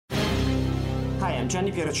Hi, I'm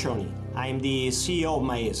Gianni Pieraccioni. I'm the CEO of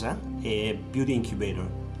Maesa, a beauty incubator.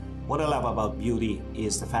 What I love about beauty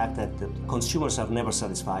is the fact that the consumers are never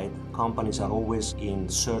satisfied. Companies are always in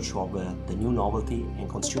search of the new novelty, and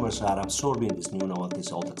consumers are absorbing these new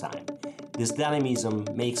novelties all the time. This dynamism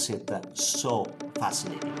makes it so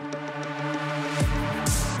fascinating.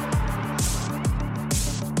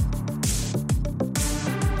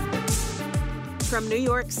 From New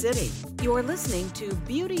York City, you're listening to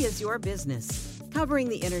Beauty is Your Business, covering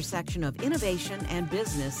the intersection of innovation and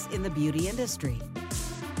business in the beauty industry.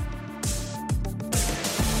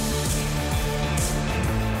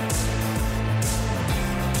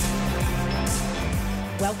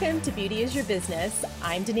 Welcome to Beauty is Your Business.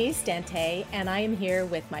 I'm Denise Dante, and I am here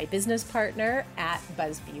with my business partner at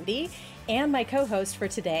Buzz Beauty and my co-host for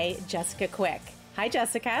today, Jessica Quick. Hi,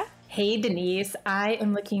 Jessica. Hey, Denise. I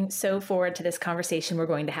am looking so forward to this conversation we're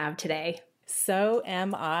going to have today. So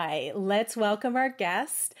am I. Let's welcome our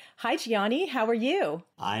guest. Hi, Gianni. How are you?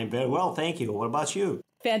 I'm very well, thank you. What about you?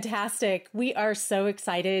 Fantastic. We are so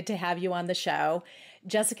excited to have you on the show.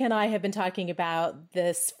 Jessica and I have been talking about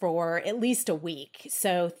this for at least a week.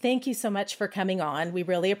 So thank you so much for coming on. We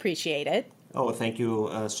really appreciate it. Oh, thank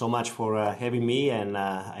you so much for having me, and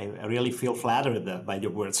I really feel flattered by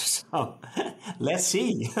your words. So let's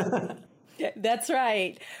see. That's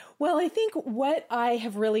right. Well, I think what I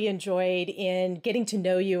have really enjoyed in getting to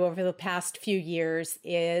know you over the past few years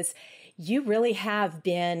is you really have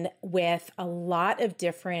been with a lot of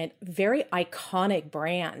different, very iconic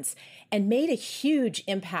brands and made a huge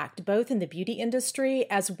impact both in the beauty industry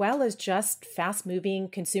as well as just fast-moving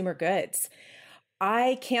consumer goods.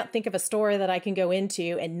 I can't think of a store that I can go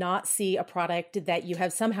into and not see a product that you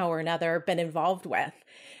have somehow or another been involved with.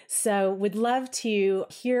 So would love to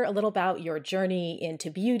hear a little about your journey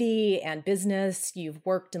into beauty and business. You've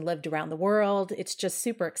worked and lived around the world. It's just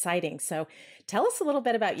super exciting. So tell us a little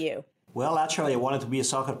bit about you. Well, actually, I wanted to be a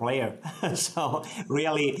soccer player. So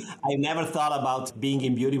really, I never thought about being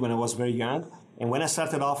in beauty when I was very young. And when I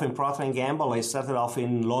started off in Procter & Gamble, I started off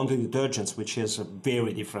in laundry detergents, which is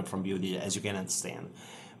very different from beauty, as you can understand.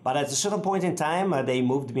 But at a certain point in time, they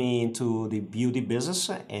moved me into the beauty business,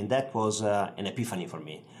 and that was an epiphany for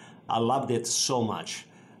me. I loved it so much.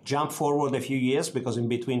 Jump forward a few years, because in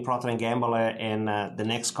between Procter & Gamble and the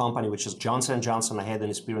next company, which is Johnson & Johnson, I had an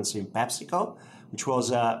experience in PepsiCo, which was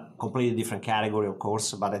a completely different category, of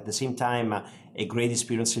course, but at the same time, a great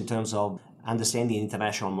experience in terms of understanding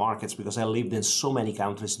international markets, because I lived in so many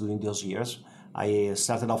countries during those years. I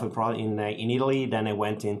started off in Italy, then I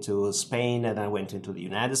went into Spain, and then I went into the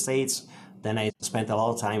United States. Then I spent a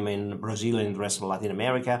lot of time in Brazil and the rest of Latin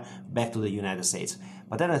America, back to the United States.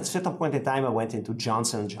 But then at a certain point in time, I went into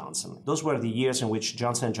Johnson & Johnson. Those were the years in which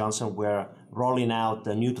Johnson & Johnson were rolling out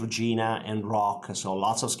the Neutrogena and Rock, so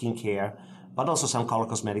lots of skincare, but also some color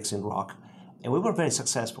cosmetics in Rock. And we were very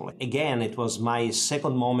successful. Again, it was my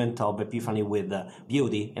second moment of epiphany with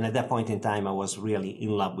beauty. And at that point in time, I was really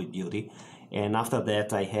in love with beauty. And after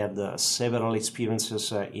that, I had several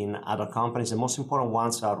experiences in other companies. The most important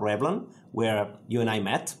ones are Revlon, where you and I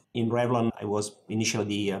met. In Revlon, I was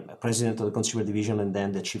initially the president of the consumer division and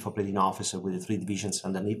then the chief operating officer with the three divisions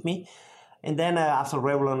underneath me. And then after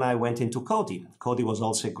Revlon, I went into Coty. Coty was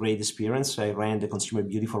also a great experience. I ran the consumer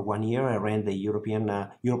beauty for 1 year. I ran the Europe,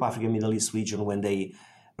 Africa, Middle East region when they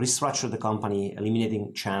restructured the company,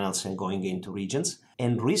 eliminating channels and going into regions.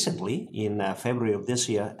 And recently, in February of this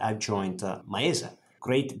year, I've joined Maesa.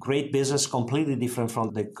 Great business, completely different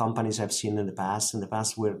from the companies I've seen in the past. In the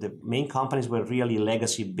past, where the main companies were really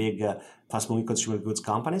legacy, big, fast-moving consumer goods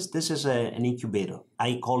companies. This is an incubator.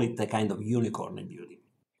 I call it a kind of unicorn in beauty.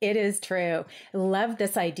 It is true. Love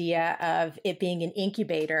this idea of it being an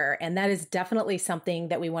incubator. And that is definitely something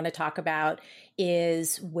that we want to talk about,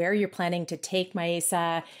 is where you're planning to take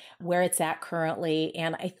Maesa, where it's at currently.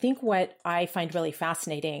 And I think what I find really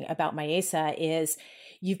fascinating about Maesa is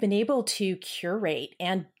you've been able to curate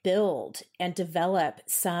and build and develop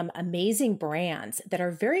some amazing brands that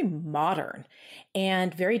are very modern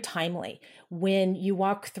and very timely. When you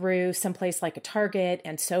walk through someplace like a Target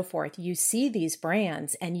and so forth, you see these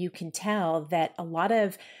brands and you can tell that a lot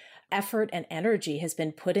of effort and energy has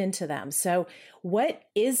been put into them. So what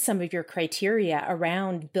is some of your criteria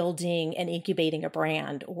around building and incubating a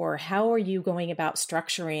brand, or how are you going about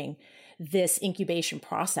structuring this incubation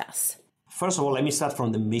process? First of all, let me start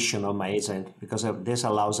from the mission of Maesa, because this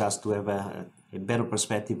allows us to have a better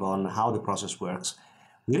perspective on how the process works.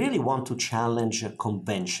 We really want to challenge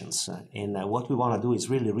conventions. And what we want to do is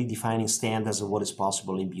really redefining standards of what is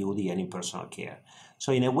possible in beauty and in personal care.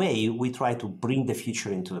 So in a way, we try to bring the future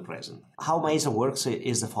into the present. How Mesa works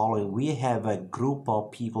is the following. We have a group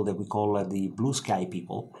of people that we call the Blue Sky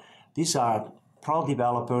people. These are product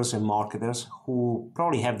developers and marketers who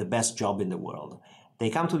probably have the best job in the world. They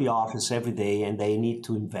come to the office every day and they need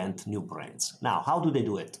to invent new brands. Now, how do they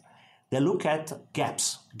do it? They look at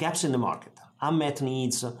gaps in the market, unmet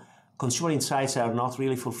needs. Consumer insights are not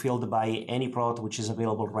really fulfilled by any product which is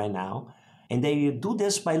available right now. And they do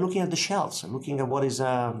this by looking at the shelves, looking at what is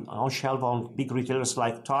on shelf on big retailers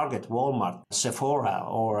like Target, Walmart, Sephora,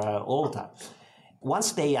 or Ulta.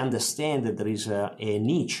 Once they understand that there is a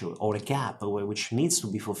niche or a gap which needs to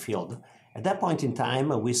be fulfilled, at that point in time,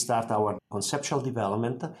 we start our conceptual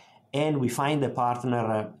development and we find a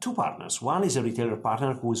partner, two partners. One is a retailer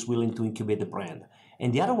partner who is willing to incubate the brand.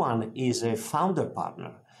 And the other one is a founder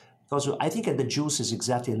partner. Because I think the juice is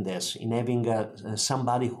exactly in this, in having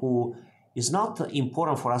somebody who is not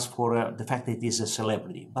important for us for the fact that it is a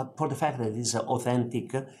celebrity, but for the fact that it is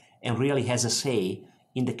authentic and really has a say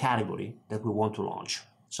in the category that we want to launch.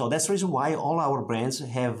 So that's the reason why all our brands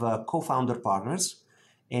have co-founder partners.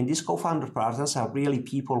 And these co-founder partners are really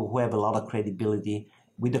people who have a lot of credibility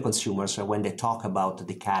with the consumers when they talk about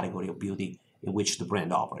the category of beauty in which the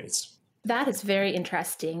brand operates. That is very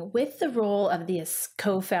interesting. With the role of this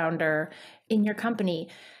co-founder in your company,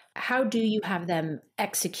 how do you have them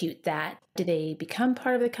execute that? Do they become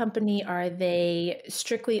part of the company? Are they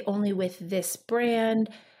strictly only with this brand?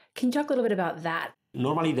 Can you talk a little bit about that?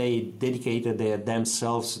 Normally, they dedicated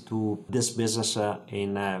themselves to this business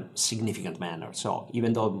in a significant manner. So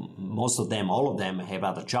even though most of them, all of them have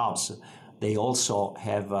other jobs, they also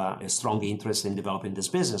have a strong interest in developing this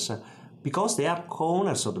business because they are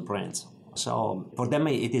co-owners of the brands. So for them,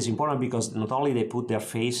 it is important because not only they put their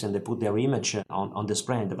face and they put their image on this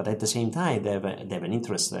brand, but at the same time, they have an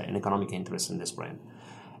interest, an economic interest in this brand.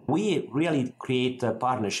 We really create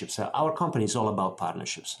partnerships. Our company is all about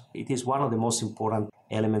partnerships. It is one of the most important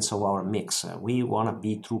elements of our mix. We want to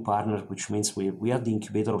be true partners, which means we are the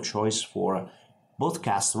incubator of choice for both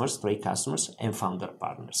customers, trade customers, and founder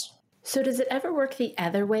partners. So does it ever work the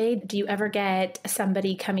other way? Do you ever get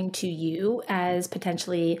somebody coming to you as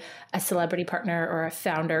potentially a celebrity partner or a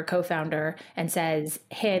founder, co-founder, and says,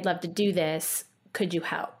 hey, I'd love to do this. Could you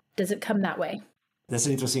help? Does it come that way? That's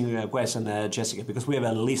an interesting question, Jessica, because we have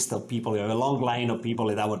a list of people, we have a long line of people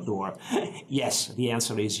at our door. Yes, the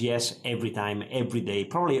answer is yes, every time, every day.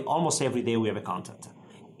 Probably almost every day we have a contact.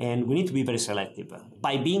 And we need to be very selective.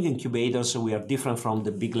 By being incubators, we are different from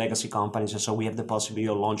the big legacy companies, so we have the possibility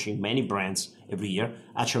of launching many brands every year.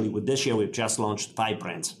 Actually, with this year, we've just launched 5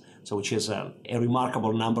 brands, so which is a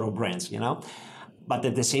remarkable number of brands, But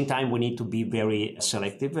at the same time, we need to be very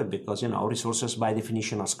selective because, resources by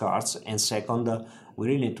definition are scarce. And second, we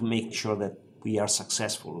really need to make sure that we are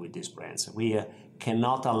successful with these brands. We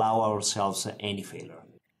cannot allow ourselves any failure.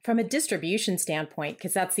 From a distribution standpoint,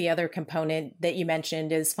 because that's the other component that you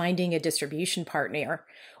mentioned, is finding a distribution partner.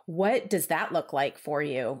 What does that look like for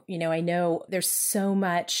you? I know there's so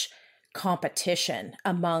much competition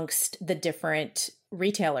amongst the different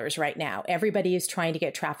retailers right now. Everybody is trying to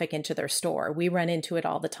get traffic into their store. We run into it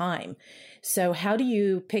all the time. So how do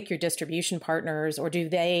you pick your distribution partners, or do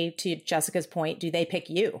they, to Jessica's point, do they pick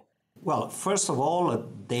you? Well, first of all,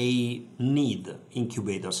 they need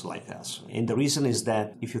incubators like us. And the reason is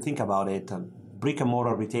that if you think about it, brick and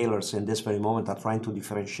mortar retailers in this very moment are trying to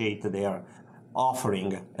differentiate their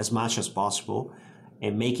offering as much as possible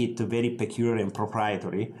and make it very peculiar and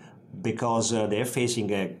proprietary because they're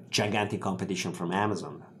facing a gigantic competition from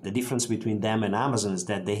Amazon. The difference between them and Amazon is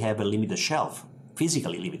that they have a limited shelf,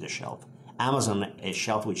 physically limited shelf. Amazon, a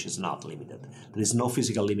shelf which is not limited. There is no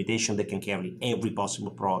physical limitation that can carry every possible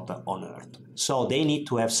product on earth. So they need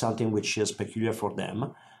to have something which is peculiar for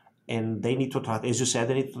them, and they need to, as you said,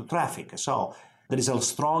 they need to traffic. So there is a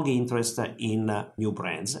strong interest in new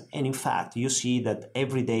brands. And in fact, you see that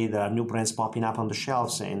every day there are new brands popping up on the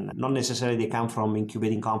shelves, and not necessarily they come from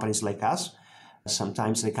incubating companies like us.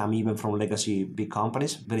 Sometimes they come even from legacy big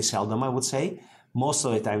companies, very seldom, I would say. Most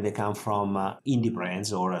of the time they come from indie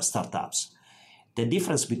brands or startups. The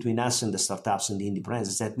difference between us and the startups and the indie brands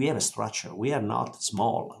is that we have a structure. We are not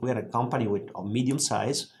small. We are a company of medium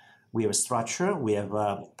size. We have a structure, we have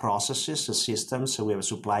processes, systems, we have a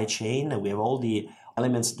supply chain, and we have all the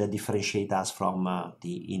elements that differentiate us from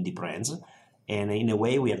the indie brands. And in a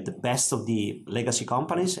way, we have the best of the legacy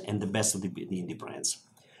companies and the best of the indie brands.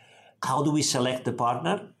 How do we select the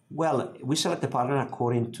partner? Well, we select the partner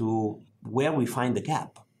according to where we find the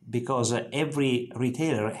gap. because every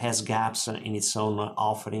retailer has gaps in its own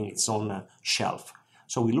offering, its own shelf.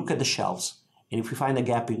 So we look at the shelves, and if we find a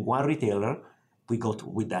gap in one retailer, we go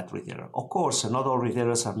with that retailer. Of course, not all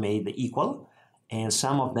retailers are made equal, and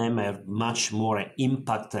some of them have much more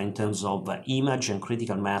impact in terms of image and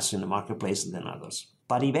critical mass in the marketplace than others.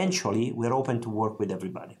 But eventually, we're open to work with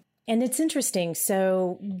everybody. And it's interesting.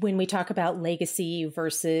 So when we talk about legacy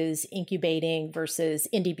versus incubating versus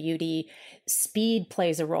indie beauty, speed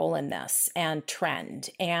plays a role in this, and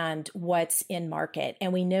trend and what's in market.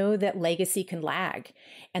 And we know that legacy can lag.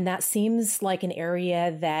 And that seems like an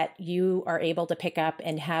area that you are able to pick up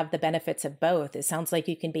and have the benefits of both. It sounds like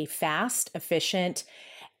you can be fast, efficient,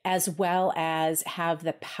 as well as have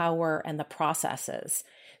the power and the processes.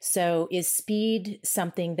 So is speed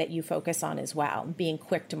something that you focus on as well, being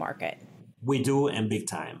quick to market? We do, and big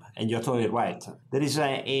time. And you're totally right. There is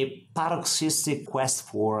a paroxystic quest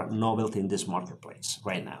for novelty in this marketplace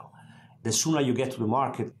right now. The sooner you get to the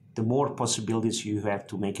market, the more possibilities you have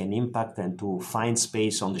to make an impact and to find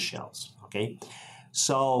space on the shelves, okay?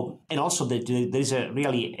 So, and also there is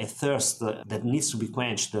really a thirst that needs to be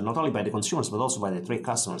quenched, not only by the consumers, but also by the trade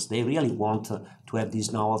customers. They really want to have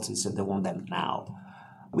these novelties, and they want them now.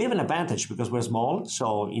 We have an advantage because we're small,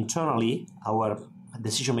 so internally our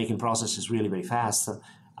decision-making process is really very fast.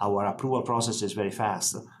 Our approval process is very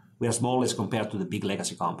fast. We are small as compared to the big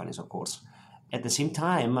legacy companies, of course. At the same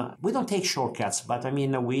time, we don't take shortcuts, but I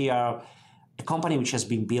mean, we are a company which has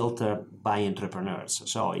been built by entrepreneurs.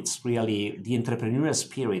 So it's really the entrepreneurial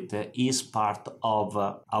spirit is part of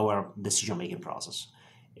our decision-making process.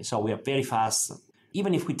 So we are very fast.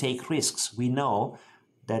 Even if we take risks, we know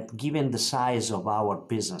that given the size of our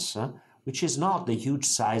business, which is not the huge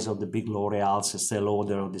size of the big L'Oreals, Estée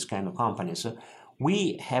Lauder, these kind of companies,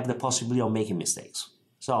 we have the possibility of making mistakes.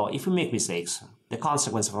 So if we make mistakes, the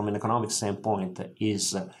consequence from an economic standpoint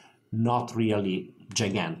is not really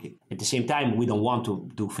gigantic. At the same time, we don't want to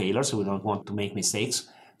do failures, we don't want to make mistakes.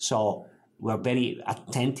 So we're very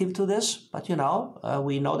attentive to this, but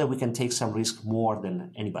we know that we can take some risk more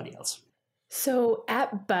than anybody else. So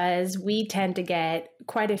at Buzz, we tend to get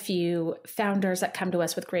quite a few founders that come to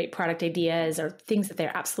us with great product ideas or things that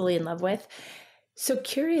they're absolutely in love with. So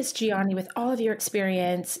curious, Gianni, with all of your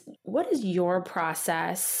experience, what is your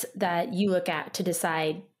process that you look at to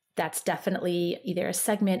decide that's definitely either a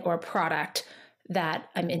segment or a product that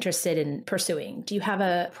I'm interested in pursuing? Do you have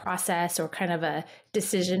a process or kind of a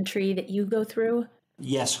decision tree that you go through?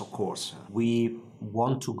 Yes, of course. We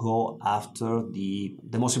want to go after the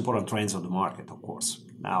most important trends of the market, of course.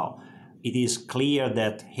 Now, it is clear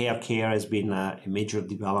that hair care has been a major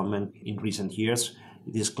development in recent years.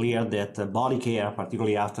 It is clear that body care,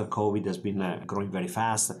 particularly after COVID, has been growing very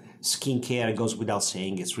fast. Skin care goes without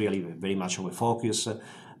saying. It's really very much of a focus.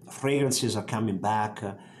 Fragrances are coming back.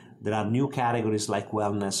 There are new categories like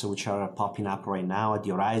wellness, which are popping up right now at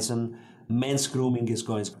the horizon. Men's grooming is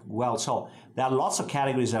going well. So there are lots of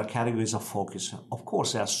categories that are categories of focus. Of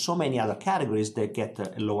course, there are so many other categories that get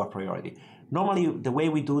a lower priority. Normally, the way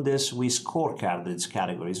we do this, we scorecard these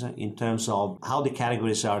categories in terms of how the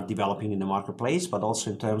categories are developing in the marketplace, but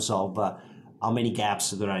also in terms of how many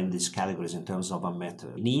gaps there are in these categories in terms of unmet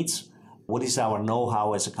needs. What is our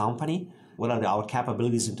know-how as a company? What are our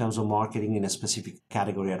capabilities in terms of marketing in a specific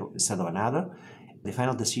category instead of another? The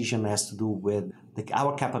final decision has to do with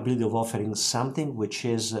our capability of offering something which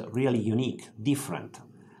is really unique, different.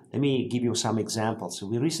 Let me give you some examples.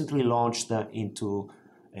 We recently launched into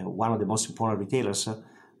one of the most important retailers.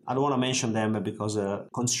 I don't want to mention them because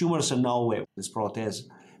consumers know where this product is.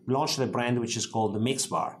 We launched a brand which is called the Mix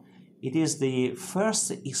Bar. It is the first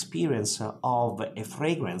experience of a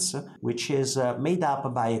fragrance which is made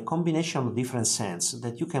up by a combination of different scents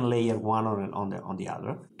that you can layer one on the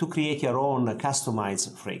other to create your own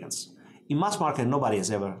customized fragrance. In mass market, nobody has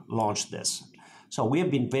ever launched this. So we have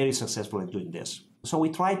been very successful in doing this. So we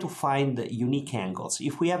try to find unique angles.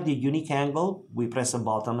 If we have the unique angle, we press a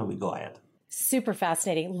button and we go ahead. Super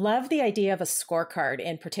fascinating. Love the idea of a scorecard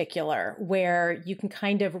in particular, where you can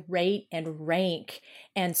kind of rate and rank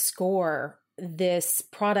and score this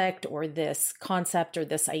product or this concept or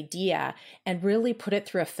this idea and really put it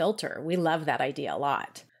through a filter. We love that idea a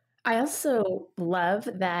lot. I also love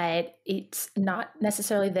that it's not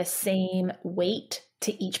necessarily the same weight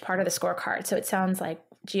to each part of the scorecard. So it sounds like,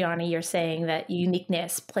 Gianni, you're saying that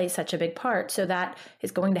uniqueness plays such a big part. So that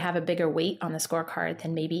is going to have a bigger weight on the scorecard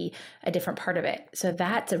than maybe a different part of it. So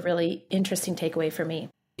that's a really interesting takeaway for me.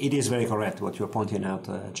 It is very correct what you're pointing out,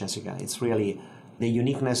 Jessica. It's really the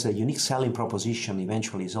uniqueness, the unique selling proposition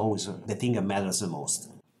eventually is always the thing that matters the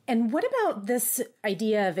most. And what about this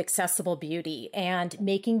idea of accessible beauty and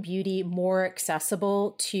making beauty more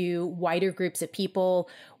accessible to wider groups of people,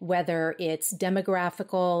 whether it's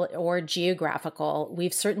demographical or geographical?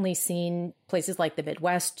 We've certainly seen places like the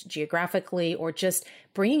Midwest geographically, or just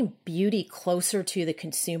bringing beauty closer to the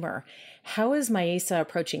consumer. How is Maesa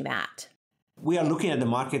approaching that? We are looking at the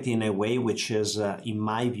market in a way which is, in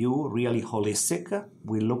my view, really holistic.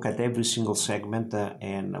 We look at every single segment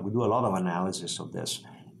and we do a lot of analysis of this.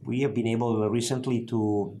 We have been able recently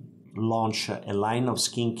to launch a line of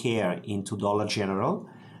skincare into Dollar General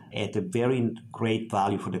at a very great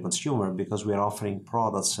value for the consumer, because we are offering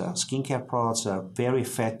products, skincare products are very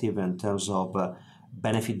effective in terms of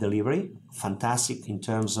benefit delivery, fantastic in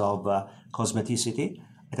terms of cosmeticity,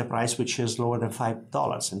 at a price which is lower than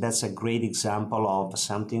 $5. And that's a great example of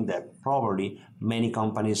something that probably many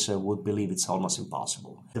companies would believe it's almost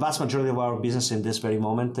impossible. The vast majority of our business in this very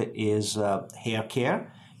moment is hair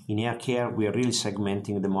care. In hair care, we are really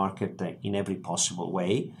segmenting the market in every possible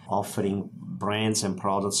way, offering brands and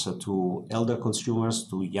products to elder consumers,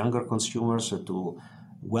 to younger consumers, to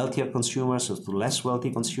wealthier consumers, to less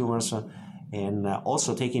wealthy consumers, and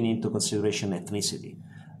also taking into consideration ethnicity.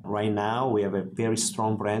 Right now, we have a very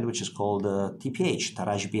strong brand which is called TPH,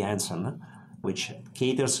 Taraji P. Henson, which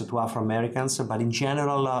caters to Afro-Americans, but in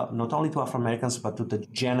general, not only to Afro-Americans, but to the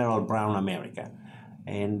general brown America.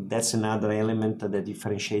 And that's another element that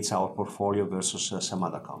differentiates our portfolio versus some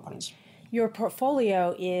other companies. Your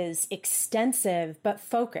portfolio is extensive but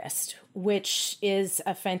focused, which is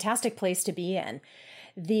a fantastic place to be in.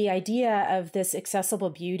 The idea of this accessible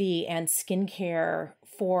beauty and skincare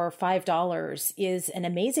for $5 is an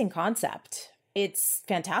amazing concept. It's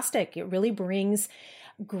fantastic. It really brings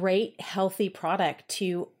great, healthy product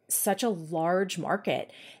to such a large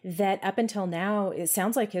market that up until now, it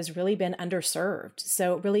sounds like has really been underserved.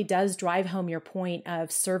 So it really does drive home your point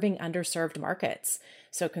of serving underserved markets.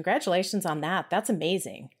 So congratulations on that. That's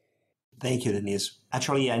amazing. Thank you, Denise.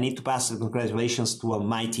 Actually, I need to pass the congratulations to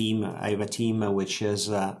my team. I have a team which is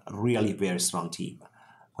a really very strong team.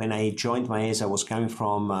 When I joined Maesa, I was coming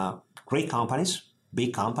from great companies,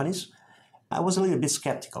 big companies. I was a little bit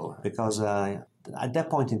skeptical because at that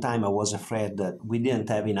point in time, I was afraid that we didn't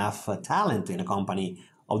have enough talent in a company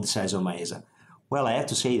of the size of Maesa. Well, I have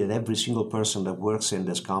to say that every single person that works in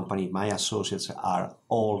this company, my associates, are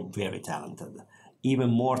all very talented. Even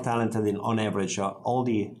more talented than on average all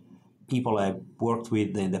the people I've worked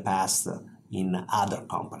with in the past in other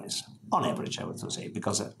companies. On average, I would say,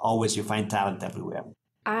 because always you find talent everywhere.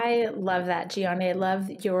 I love that, Gianni. I love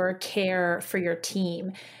your care for your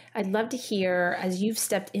team. I'd love to hear, as you've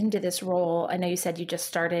stepped into this role, I know you said you just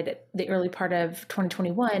started the early part of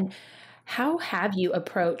 2021, how have you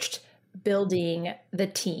approached building the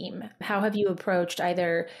team? How have you approached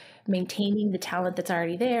either maintaining the talent that's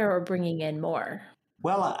already there or bringing in more?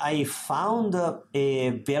 Well, I found a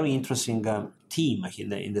very interesting team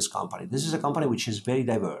in this company. This is a company which is very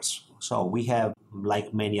diverse. So we have,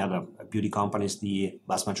 like many other beauty companies, the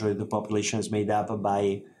vast majority of the population is made up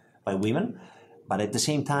by women. But at the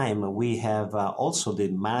same time, we have also the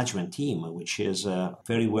management team, which is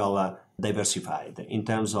very well diversified in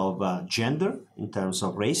terms of gender, in terms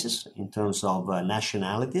of races, in terms of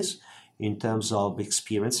nationalities, in terms of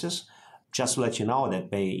experiences. Just to let you know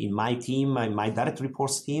that in my team, in my direct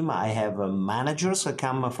reports team, I have managers that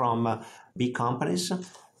come from big companies,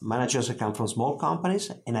 managers that come from small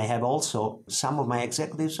companies, and I have also some of my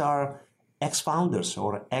executives are ex-founders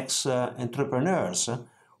or ex-entrepreneurs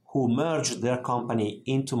who merged their company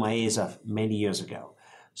into Maesa many years ago.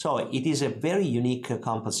 So it is a very unique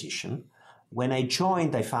composition. When I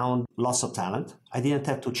joined, I found lots of talent. I didn't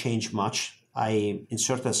have to change much. I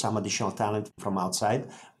inserted some additional talent from outside,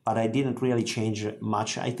 but I didn't really change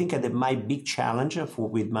much. I think that my big challenge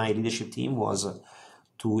with my leadership team was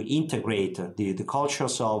to integrate the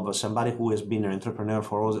cultures of somebody who has been an entrepreneur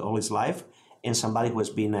for all his life and somebody who has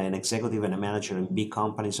been an executive and a manager in big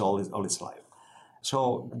companies all his life.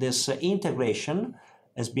 So this integration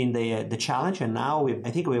has been the challenge, and now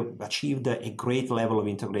I think we've achieved a great level of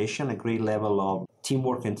integration, a great level of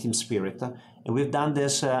teamwork and team spirit. And we've done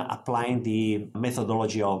this applying the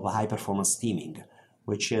methodology of high-performance teaming,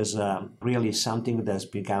 which is really something that's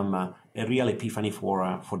become a real epiphany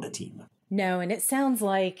for the team. No, and it sounds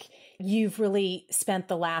like you've really spent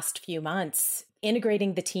the last few months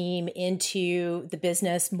integrating the team into the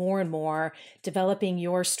business more and more, developing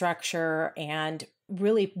your structure and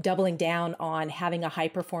really doubling down on having a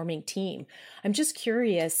high-performing team. I'm just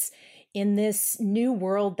curious, in this new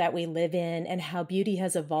world that we live in and how beauty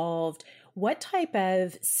has evolved, What type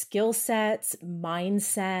of skill sets,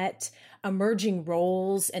 mindset, emerging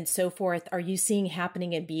roles, and so forth are you seeing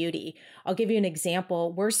happening in beauty? I'll give you an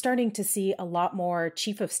example. We're starting to see a lot more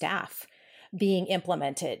chief of staff being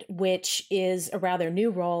implemented, which is a rather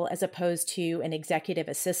new role as opposed to an executive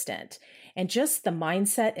assistant. And just the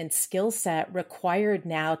mindset and skill set required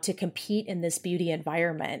now to compete in this beauty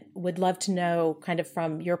environment. Would love to know, kind of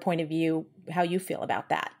from your point of view, how you feel about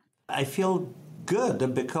that. I feel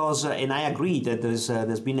good because, and I agree that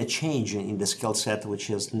there's been a change in the skill set which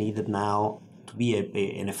is needed now to be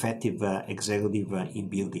an effective executive in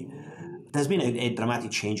beauty. There's been a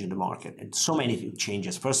dramatic change in the market, and so many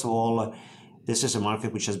changes. First of all, this is a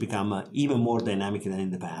market which has become even more dynamic than in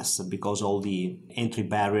the past because all the entry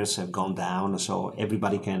barriers have gone down. So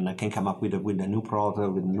everybody can come up with a new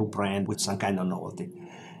product, with a new brand, with some kind of novelty.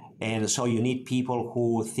 And so you need people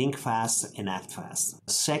who think fast and act fast.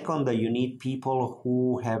 Second, you need people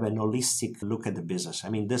who have a holistic look at the business. I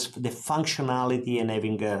mean, the functionality and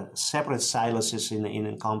having separate silos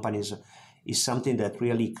in companies is something that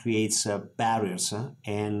really creates barriers,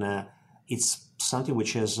 and it's something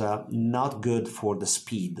which is not good for the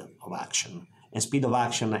speed of action. And speed of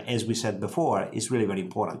action, as we said before, is really very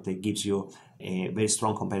important. It gives you a very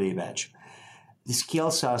strong competitive edge. The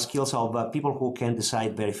skills are skills of people who can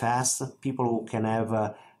decide very fast, people who can have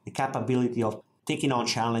the capability of taking on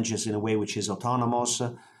challenges in a way which is autonomous,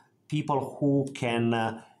 people who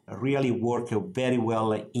can really work very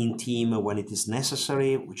well in team when it is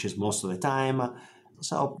necessary, which is most of the time.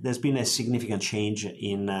 So there's been a significant change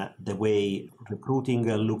in the way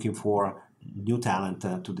recruiting, looking for new talent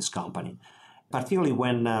to this company. Particularly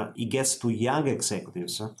when it gets to young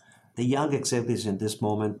executives. The young executives in this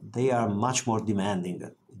moment, they are much more demanding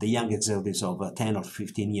the young executives of 10 or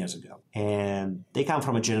 15 years ago. And they come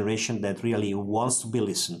from a generation that really wants to be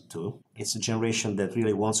listened to. It's a generation that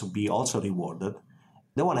really wants to be also rewarded.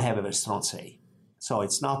 They want to have a very strong say. So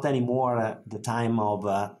it's not anymore the time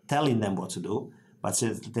of telling them what to do, but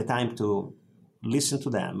it's the time to listen to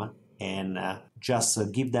them and just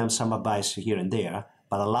give them some advice here and there,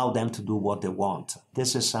 but allow them to do what they want.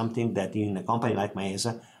 This is something that in a company like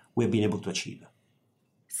Maesa, we've been able to achieve.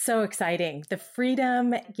 So exciting. The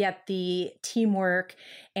freedom, yet the teamwork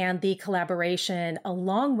and the collaboration,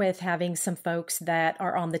 along with having some folks that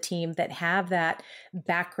are on the team that have that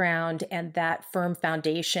background and that firm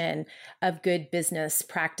foundation of good business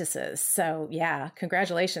practices. So yeah,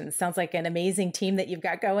 congratulations. Sounds like an amazing team that you've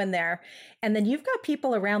got going there. And then you've got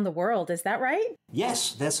people around the world. Is that right?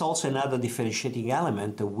 Yes, that's also another differentiating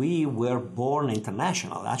element. We were born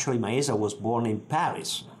international. Actually, Maesa was born in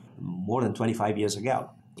Paris more than 25 years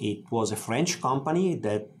ago. It was a French company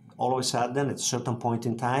that all of a sudden, at a certain point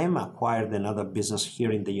in time, acquired another business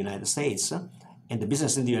here in the United States. And the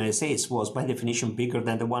business in the United States was, by definition, bigger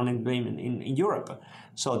than the one in Europe.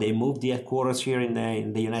 So they moved the headquarters here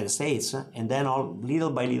in the United States. And then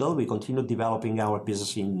little by little, we continued developing our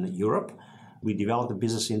business in Europe. We developed a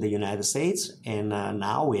business in the United States. And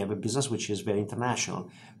now we have a business which is very international.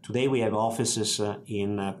 Today, we have offices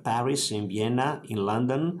in Paris, in Vienna, in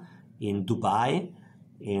London, in Dubai,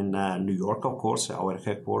 in New York, of course, our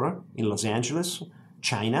headquarters, in Los Angeles,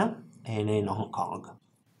 China, and in Hong Kong.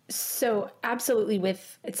 So absolutely,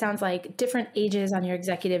 with, it sounds like different ages on your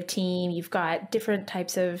executive team, you've got different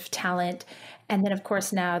types of talent. And then, of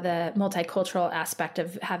course, now the multicultural aspect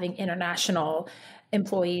of having international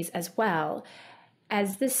employees as well.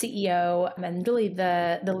 As the CEO and really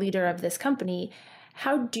the leader of this company,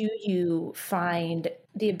 how do you find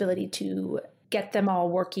the ability to get them all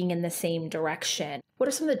working in the same direction? What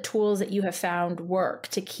are some of the tools that you have found work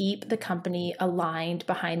to keep the company aligned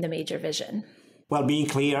behind the major vision? Well, being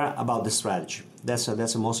clear about the strategy. That's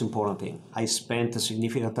the most important thing. I spent a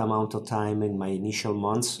significant amount of time in my initial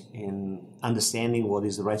months in understanding what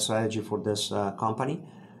is the right strategy for this company,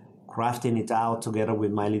 crafting it out together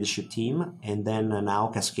with my leadership team, and then now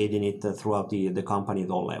cascading it throughout the company at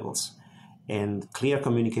all levels. And clear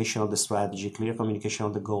communication of the strategy, clear communication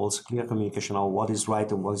of the goals, clear communication of what is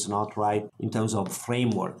right and what is not right in terms of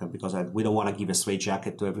framework, because we don't want to give a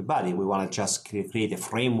straitjacket to everybody. We want to just create a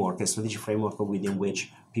framework, a strategic framework within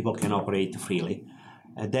which people can operate freely.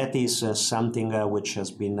 That is something which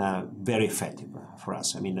has been very effective for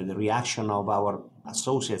us. I mean, the reaction of our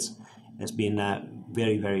associates has been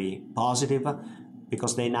very, very positive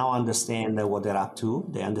because they now understand what they're up to.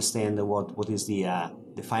 They understand what is the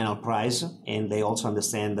final prize, and they also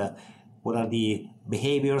understand what are the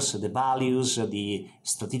behaviors, the values, the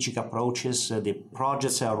strategic approaches, the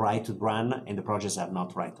projects are right to run, and the projects are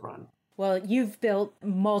not right to run. Well, you've built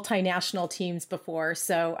multinational teams before,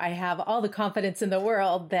 so I have all the confidence in the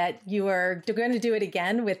world that you are going to do it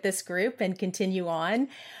again with this group and continue on.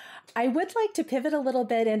 I would like to pivot a little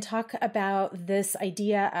bit and talk about this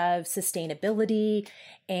idea of sustainability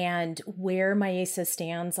and where Mayesa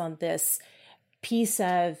stands on this piece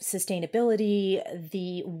of sustainability,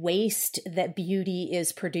 the waste that beauty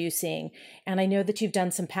is producing. And I know that you've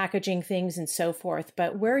done some packaging things and so forth,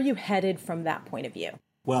 but where are you headed from that point of view?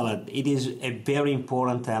 Well, it is a very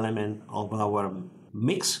important element of our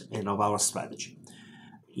mix and of our strategy.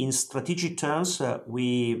 In strategic terms,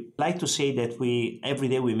 we like to say that every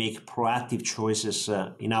day we make proactive choices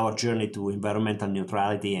in our journey to environmental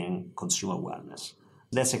neutrality and consumer wellness.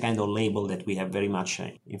 That's a kind of label that we have very much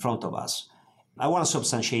in front of us. I want to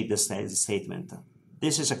substantiate this statement.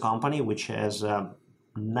 This is a company which has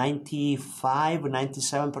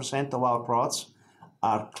 97% of our products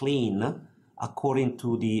are clean according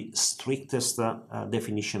to the strictest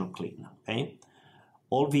definition of clean. Okay?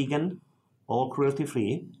 All vegan, all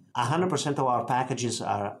cruelty-free. 100% of our packages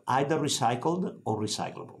are either recycled or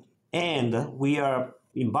recyclable. And we are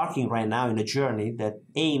embarking right now in a journey that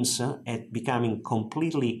aims at becoming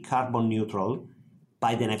completely carbon neutral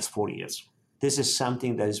by the next 4 years. This is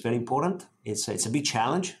something that is very important. It's a big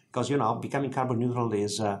challenge because, becoming carbon neutral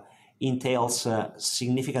entails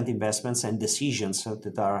significant investments and decisions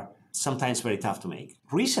that are sometimes very tough to make.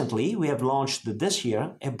 Recently, we have launched this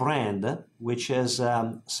year a brand which is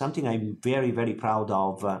something I'm very, very proud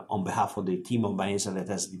of on behalf of the team of Mayesa that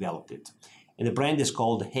has developed it. And the brand is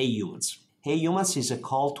called Hey Humans. Hey Humans is a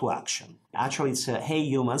call to action. Actually, it's Hey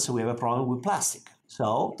Humans, we have a problem with plastic.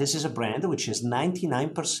 So this is a brand which is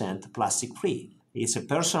 99% plastic free. It's a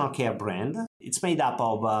personal care brand. It's made up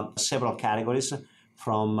of several categories,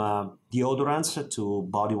 from deodorants to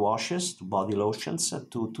body washes, to body lotions,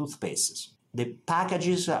 to toothpastes. The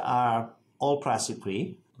packages are all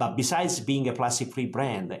plastic-free, but besides being a plastic-free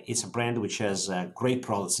brand, it's a brand which has great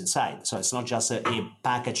products inside. So it's not just a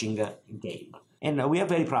packaging game. And we are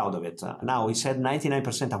very proud of it. Now, we said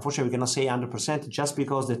 99%. Unfortunately, we cannot say 100% just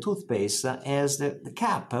because the toothpaste has the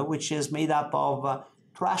cap, which is made up of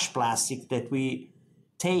trash plastic that we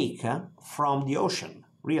take from the ocean.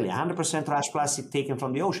 Really, 100% trash plastic taken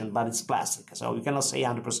from the ocean, but it's plastic. So we cannot say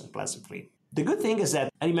 100% plastic free. The good thing is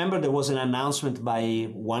that I remember there was an announcement by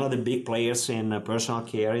one of the big players in personal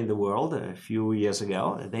care in the world a few years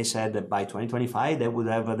ago. They said that by 2025, they would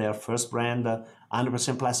have their first brand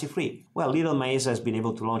 100% plastic free. Well, Little Mayesa has been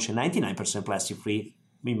able to launch a 99% plastic free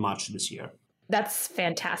in March this year. That's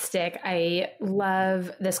fantastic. I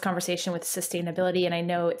love this conversation with sustainability. And I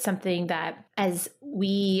know it's something that as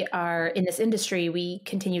we are in this industry, we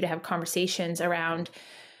continue to have conversations around.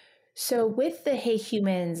 So with the Hey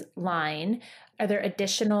Humans line, are there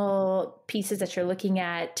additional pieces that you're looking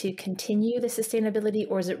at to continue the sustainability,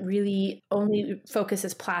 or is it really only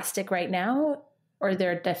focuses plastic right now? Or are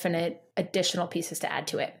there definite additional pieces to add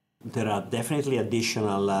to it? There are definitely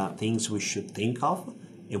additional things we should think of,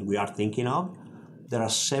 and we are thinking of. There are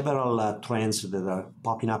several trends that are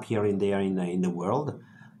popping up here and there in the world.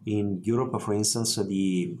 In Europe, for instance,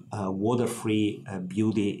 the water-free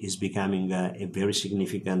beauty is becoming a very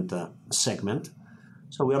significant segment.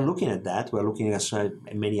 So we are looking at that. We're looking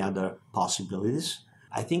at many other possibilities.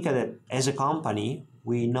 I think that as a company,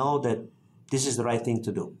 we know that this is the right thing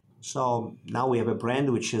to do. So now we have a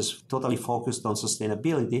brand which is totally focused on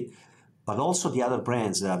sustainability, but also the other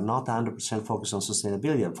brands that are not 100% focused on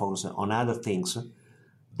sustainability and focused on other things,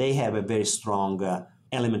 they have a very strong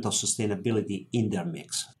element of sustainability in their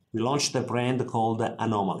mix. We launched a brand called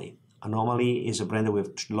Anomaly. Anomaly is a brand that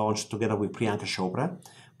we've launched together with Priyanka Chopra.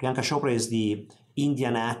 Priyanka Chopra is the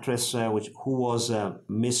Indian actress who was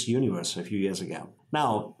Miss Universe a few years ago.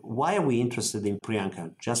 Now, why are we interested in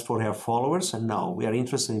Priyanka? Just for her followers? No, we are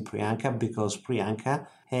interested in Priyanka because Priyanka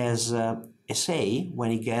has a say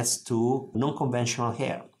when it gets to non-conventional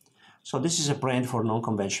hair. So this is a brand for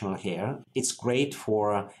non-conventional hair. It's great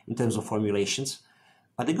in terms of formulations.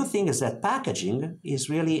 But the good thing is that packaging is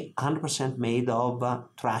really 100% made of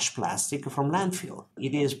trash plastic from landfill.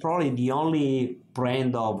 It is probably the only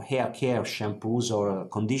brand of hair care shampoos or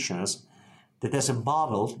conditioners that has a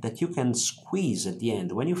bottle that you can squeeze at the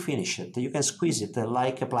end. When you finish it, you can squeeze it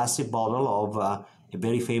like a plastic bottle of a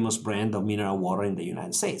very famous brand of mineral water in the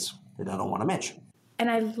United States that I don't want to mention. And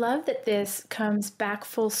I love that this comes back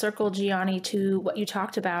full circle, Gianni, to what you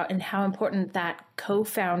talked about and how important that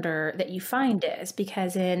co-founder that you find is.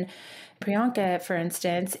 Because in Priyanka, for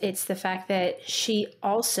instance, it's the fact that she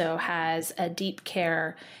also has a deep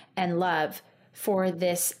care and love for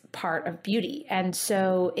this part of beauty. And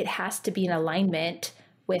so it has to be in alignment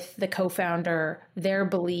with the co-founder, their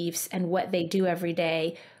beliefs, and what they do every day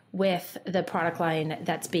with the product line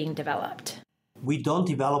that's being developed? We don't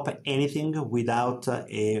develop anything without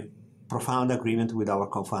a profound agreement with our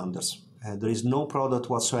co-founders. There is no product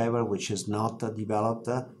whatsoever which is not developed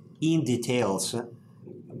in details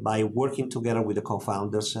by working together with the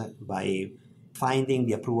co-founders, by finding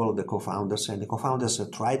the approval of the co-founders, and the co-founders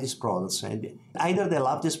try these products, and either they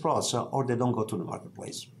love these products or they don't go to the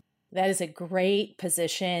marketplace. That is a great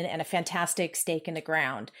position and a fantastic stake in the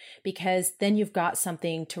ground, because then you've got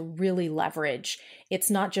something to really leverage. It's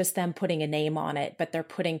not just them putting a name on it, but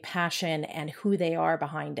they're putting passion and who they are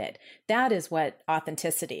behind it. That is what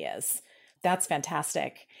authenticity is. That's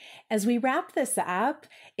fantastic. As we wrap this up,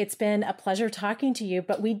 it's been a pleasure talking to you,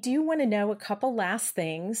 but we do want to know a couple last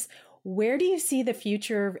things. Where do you see the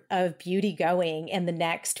future of beauty going in the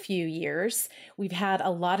next few years? We've had a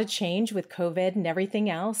lot of change with COVID and everything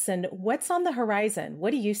else. And what's on the horizon? What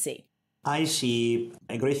do you see? I see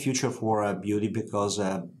a great future for beauty because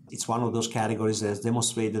it's one of those categories that has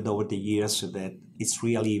demonstrated over the years that it's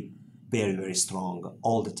really very, very strong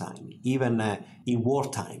all the time, even in war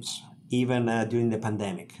times, even during the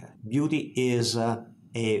pandemic. Beauty is a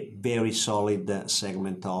very solid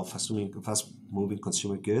segment of fast-moving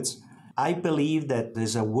consumer goods. I believe that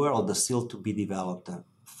there's a world still to be developed.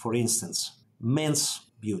 For instance, men's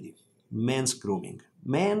beauty, men's grooming.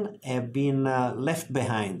 Men have been left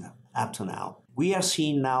behind up to now. We are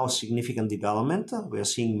seeing now significant development. We are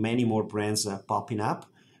seeing many more brands popping up,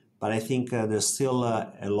 but I think there's still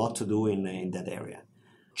a lot to do in that area.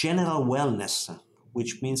 General wellness,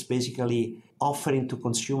 which means basically offering to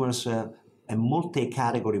consumers a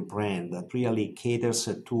multi-category brand that really caters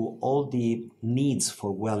to all the needs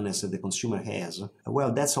for wellness that the consumer has.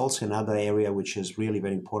 Well, that's also another area which is really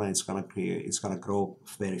very important. It's going to grow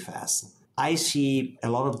very fast. I see a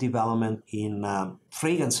lot of development in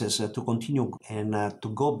fragrances to continue and to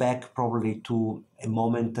go back probably to a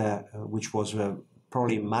moment which was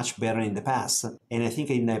probably much better in the past. And I think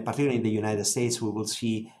particularly in the United States, we will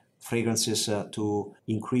see fragrances to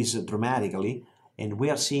increase dramatically. And we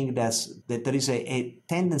are seeing that there is a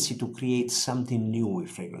tendency to create something new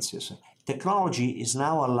with fragrances. Technology is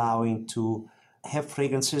now allowing to have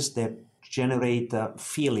fragrances that generate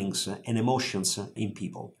feelings and emotions in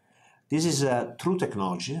people. This is true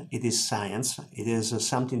technology. It is science. It is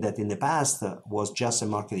something that in the past was just a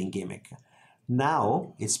marketing gimmick.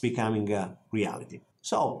 Now it's becoming a reality.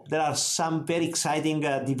 So there are some very exciting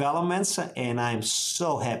developments, and I'm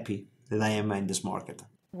so happy that I am in this market.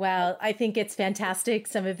 Well, I think it's fantastic,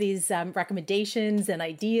 some of these recommendations and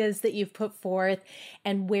ideas that you've put forth,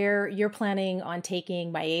 and where you're planning on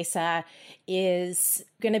taking Mayesa is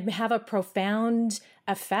going to have a profound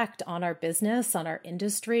effect on our business, on our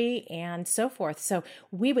industry, and so forth. So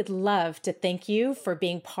we would love to thank you for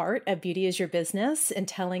being part of Beauty is Your Business and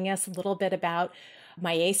telling us a little bit about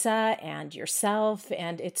Mayesa and yourself,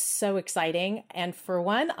 and it's so exciting. And for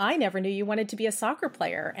one, I never knew you wanted to be a soccer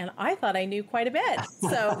player, and I thought I knew quite a bit.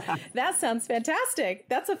 So that sounds fantastic.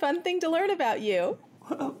 That's a fun thing to learn about you.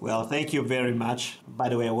 Well, thank you very much. By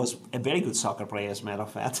the way, I was a very good soccer player, as a matter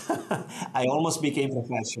of fact. I almost became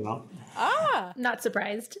professional. Not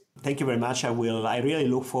surprised. Thank you very much. I really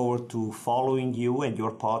look forward to following you and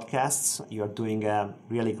your podcasts. You're doing a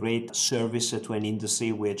really great service to an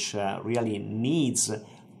industry which really needs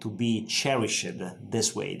to be cherished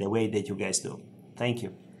this way, the way that you guys do. Thank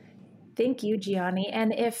you. Thank you, Gianni.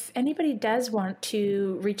 And if anybody does want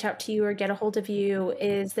to reach out to you or get a hold of you,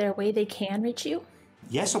 is there a way they can reach you?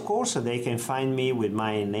 Yes, of course. They can find me with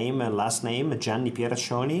my name and last name, Gianni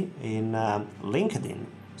Pieraccioni, in LinkedIn.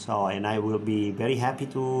 And I will be very happy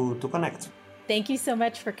to connect. Thank you so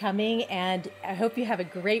much for coming, and I hope you have a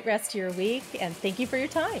great rest of your week, and thank you for your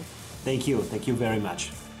time. Thank you. Thank you very much.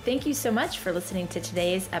 Thank you so much for listening to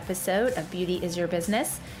today's episode of Beauty is Your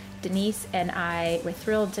Business. Denise and I were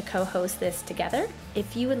thrilled to co-host this together.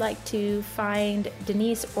 If you would like to find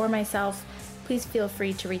Denise or myself, please feel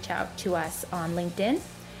free to reach out to us on LinkedIn.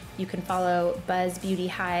 You can follow Buzz Beauty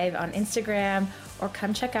Hive on Instagram, or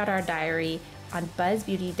come check out our diary on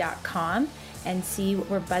buzzbeauty.com and see what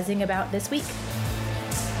we're buzzing about this week.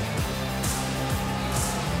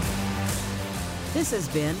 This has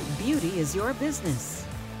been Beauty is Your Business.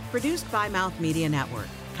 Produced by Mouth Media Network.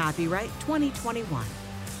 Copyright 2021.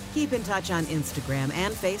 Keep in touch on Instagram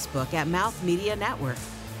and Facebook at Mouth Media Network.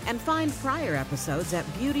 And find prior episodes at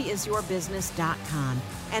beautyisyourbusiness.com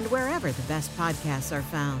and wherever the best podcasts are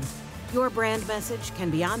found. Your brand message can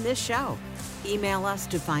be on this show. Email us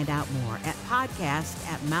to find out more at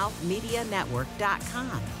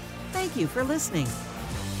podcast@mouthmedianetwork.com. Thank you for listening.